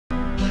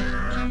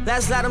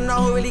Let's let them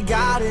know who really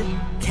got it.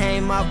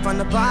 Came up from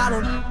the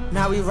bottom,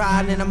 now we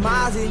riding in a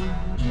Mozzie.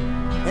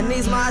 And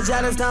these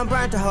Margellas done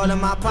burnt a hole in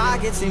my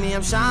pocket. See me,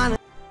 I'm shining.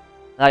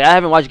 Like, I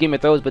haven't watched Game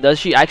of Thrones, but does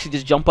she actually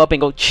just jump up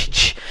and go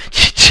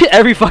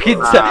every fucking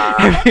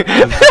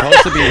It's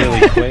supposed to be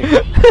really quick.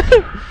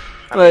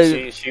 I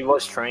mean, she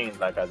was trained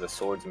like as a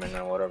swordsman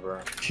or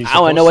whatever. I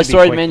don't know what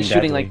swordsman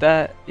shooting like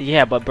that.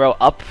 Yeah, but bro,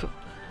 up.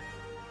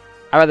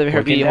 I'd rather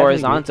her be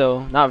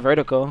horizontal, not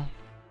vertical.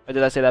 Or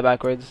did I say that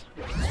backwards?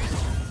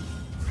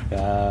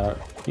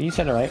 You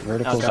said it right.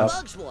 Vertical's up.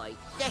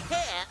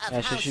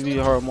 Yeah, she should be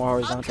more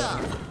horizontal.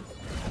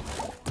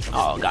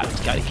 Oh god,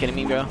 you kidding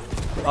me, bro?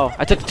 Oh,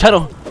 I took the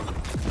tunnel.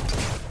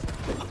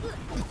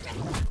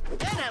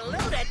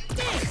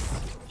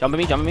 Jump at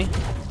me, jump at me.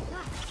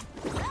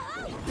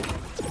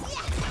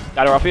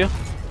 Got her off you.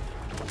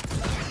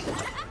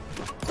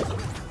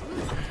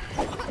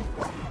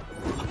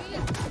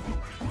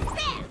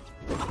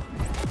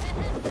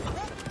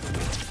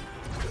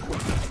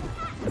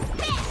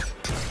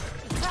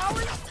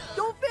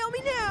 Don't fail me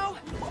now.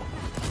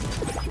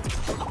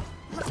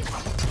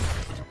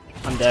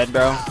 I'm dead,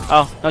 bro.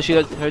 Oh no,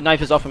 her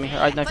knife is off of me.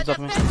 Her knife is off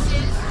of me.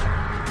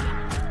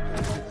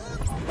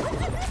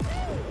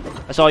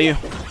 I saw you.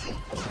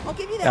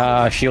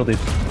 Shielded.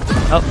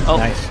 Oh.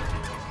 Nice.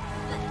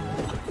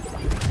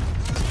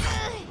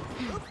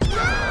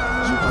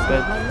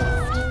 Good.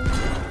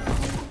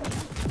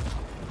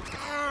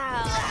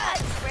 That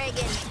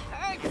friggin'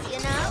 hurts, you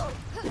know?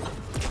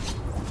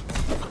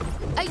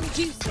 A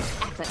useless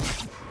effort.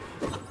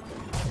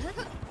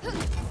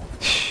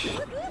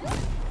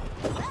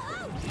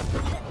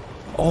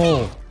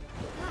 Oh.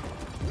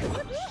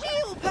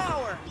 Shield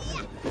power.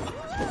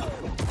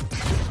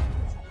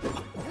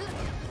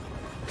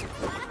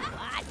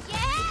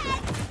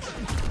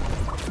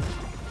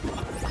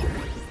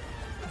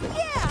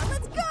 Yeah,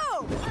 let's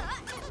go.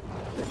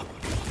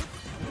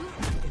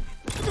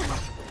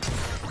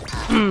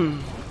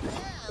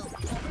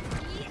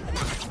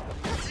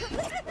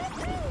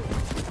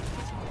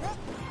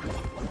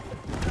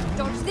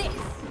 Dodge this.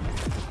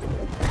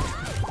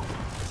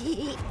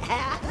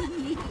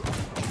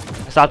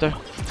 I stopped her.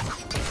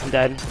 I'm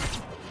dead.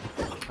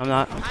 I'm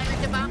not. I'll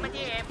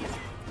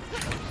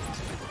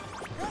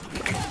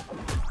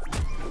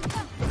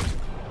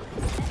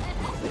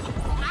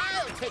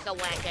take a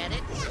whack at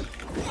it.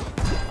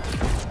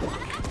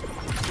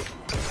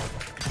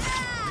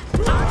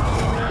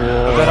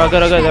 Oh,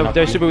 good.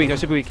 They're super weak.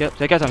 Yep.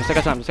 Take our time.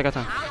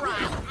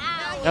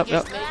 Yep.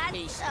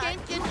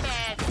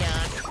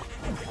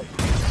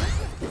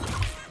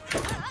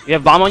 You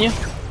have bomb on you?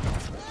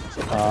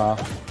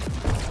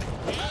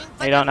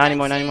 No, you don't. Not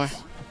anymore. Nice.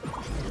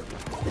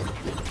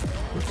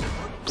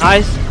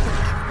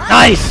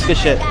 Good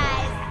shit.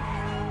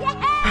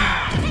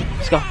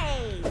 Let's go.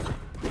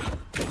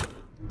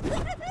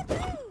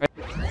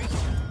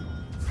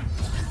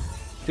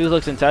 Dude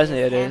looks intense.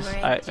 It is.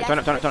 Alright, turn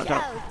up.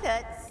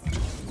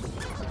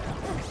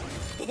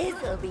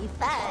 This'll be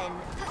fun.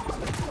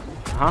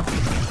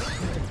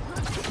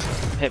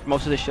 Hit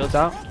most of the shields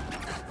out.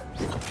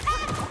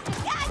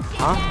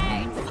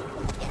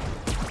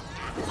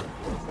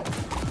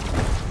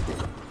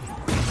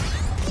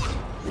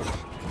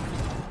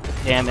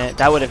 Damn it,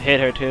 that would have hit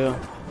her too.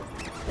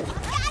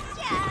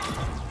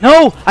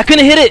 No, I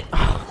couldn't hit it.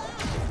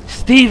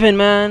 Steven,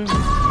 man.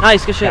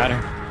 Nice, good shit.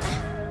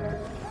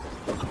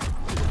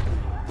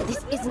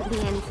 This isn't the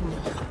end for me.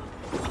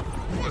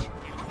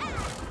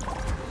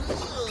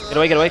 Get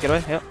away.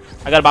 Yep.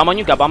 I got a bomb on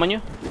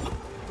you.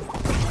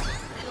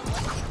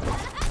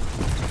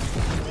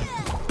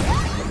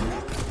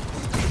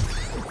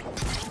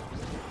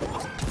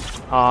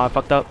 I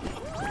fucked up.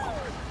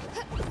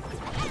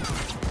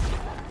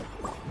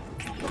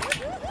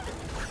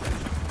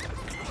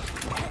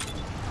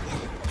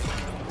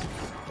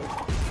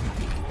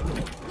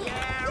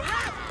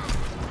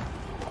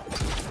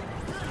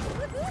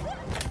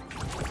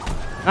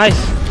 Nice.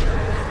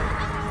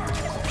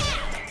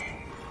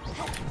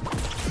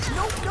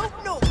 No.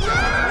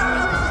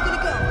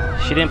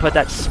 She didn't put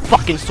that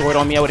fucking sword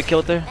on me. I would have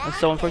killed her. That's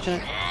so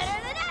unfortunate.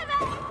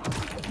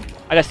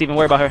 I got Steven.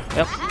 Worry about her.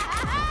 Yep.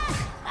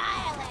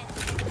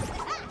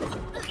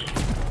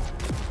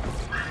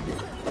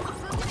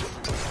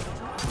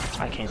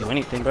 I can't do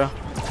anything, bro.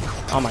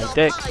 Oh my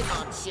dick.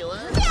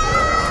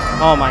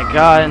 Oh my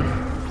god.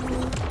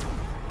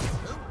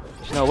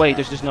 There's no way.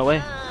 There's just no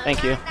way.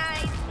 Thank you.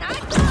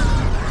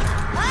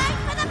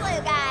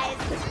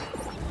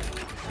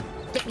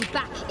 Get me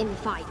back in the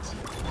fight.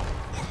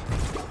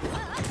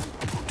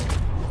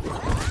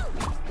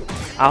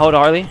 I'll hold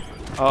Ari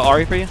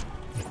for you.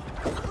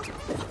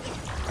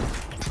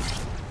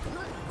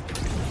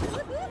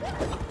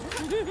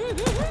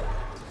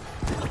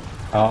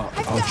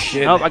 Oh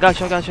shit. Nope, I got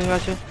you.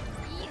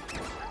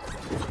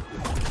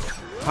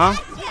 Huh?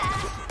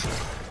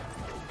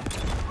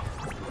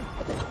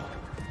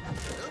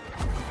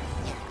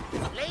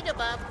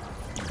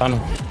 Tunnel.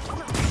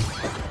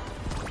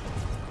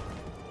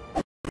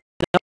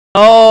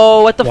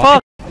 Oh, what the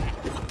fuck?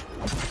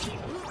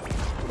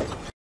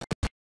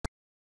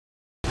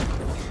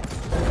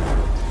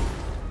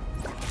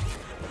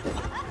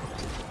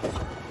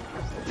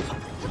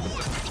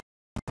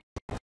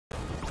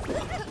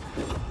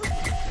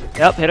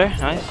 Yep, hit her.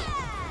 Nice.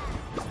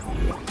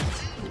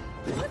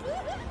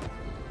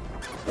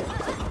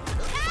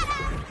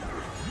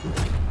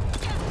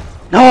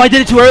 No, I did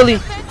it too early.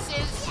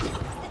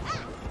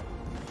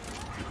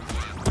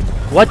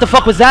 What the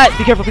fuck was that?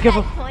 Be careful, be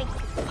careful.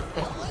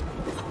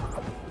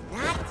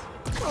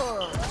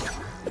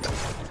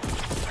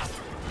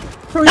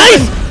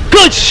 Nice!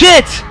 Good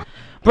shit!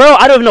 Bro,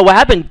 I don't even know what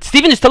happened.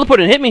 Steven just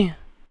teleported and hit me.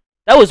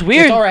 That was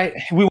weird. It's alright.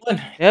 We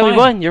won. Yeah, Fine. we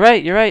won. You're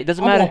right. You're right.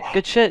 Doesn't matter. Oh.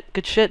 Good shit.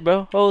 Good shit,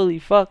 bro. Holy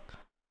fuck.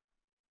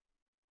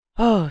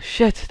 Oh,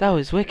 shit. That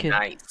was wicked.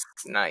 Nice,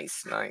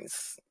 nice,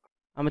 nice.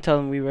 I'm gonna tell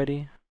him we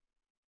ready.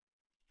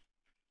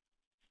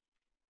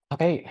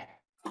 Okay.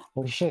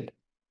 Holy shit.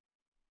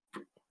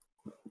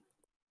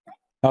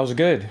 That was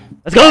good.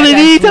 Let's go,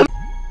 baby!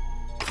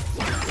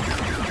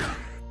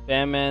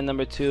 Batman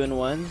number 2 in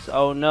ones.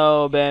 Oh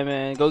no,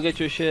 Batman. Go get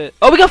your shit.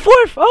 Oh, we got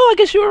 4th! Oh, I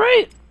guess you were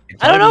right.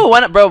 I don't know.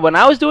 When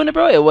I was doing it,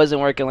 bro, it wasn't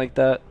working like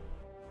that.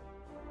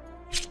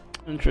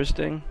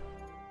 Interesting.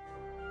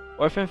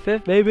 4th and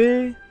 5th,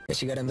 baby. Yeah,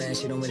 she got a man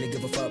she don't really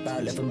give a fuck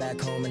about. Left him back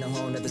home in a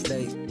whole nother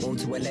state. Moved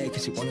to LA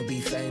cause she wanna be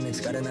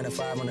famous. Got a 9 to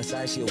 5 on the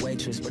side, she a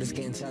waitress. But it's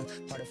getting tough,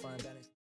 hard to find balance.